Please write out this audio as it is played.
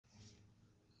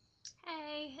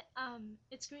Hey,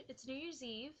 it's New Year's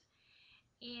Eve,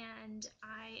 and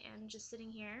I am just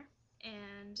sitting here,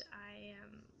 and I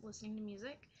am listening to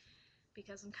music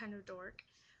because I'm kind of a dork.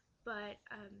 But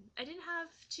I didn't have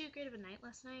too great of a night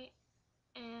last night,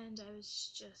 and I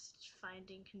was just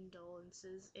finding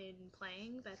condolences in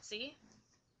playing Betsy,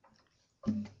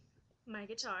 my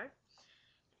guitar,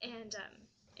 and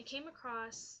I came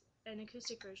across an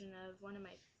acoustic version of one of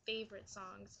my favorite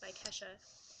songs by Kesha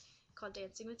called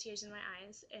 "Dancing with Tears in My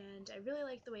Eyes," and I really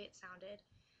liked the way it sounded.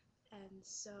 And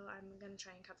so I'm gonna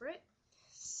try and cover it.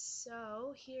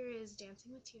 So here is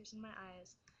Dancing with Tears in My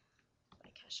Eyes by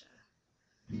Kesha.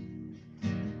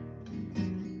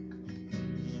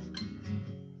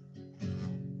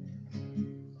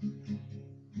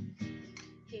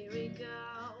 Here we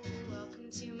go, welcome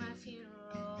to my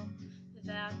funeral.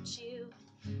 Without you,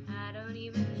 I don't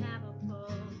even have a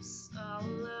pulse. All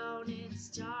alone, it's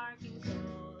dark and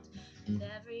cold. With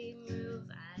every move,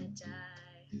 I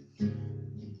die.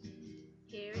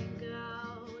 Here we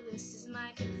go, this is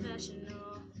my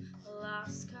confessional. A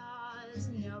lost cause,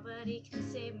 nobody can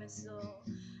save my soul.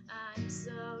 I'm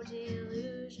so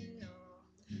delusional.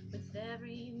 With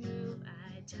every move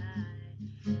I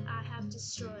die. I have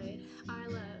destroyed our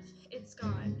love, it's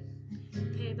gone.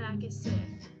 Payback is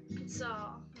sick, it's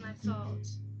all my fault.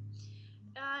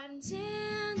 I'm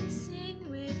dancing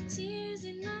with tears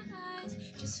in my eyes,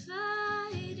 just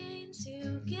fighting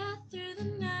to get through the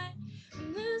night.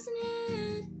 I'm losing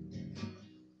it.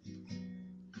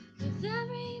 With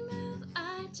every move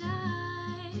I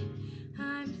die.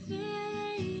 I'm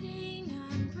fading,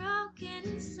 I'm broken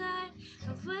inside.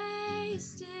 I've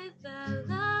wasted the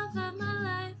love of my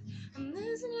life. I'm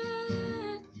losing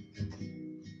it.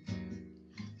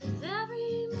 With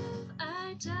every move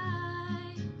I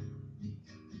die.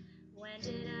 When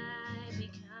did I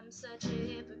become such a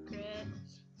hypocrite?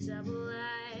 Double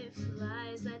life,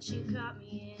 lies that you caught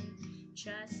me in.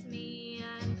 Trust me,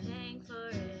 I'm paying for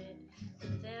it.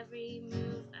 With every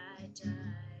move I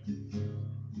die.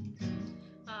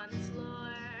 On the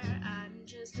floor, I'm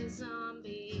just a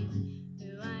zombie.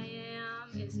 Who I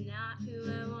am is not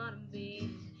who I wanna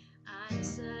be. I'm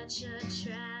such a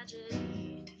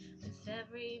tragedy. With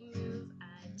every move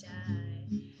I die.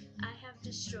 I have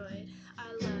destroyed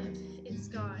our love, it's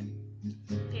gone.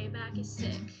 Payback is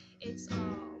sick, it's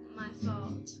all my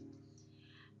fault.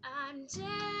 I'm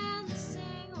dead.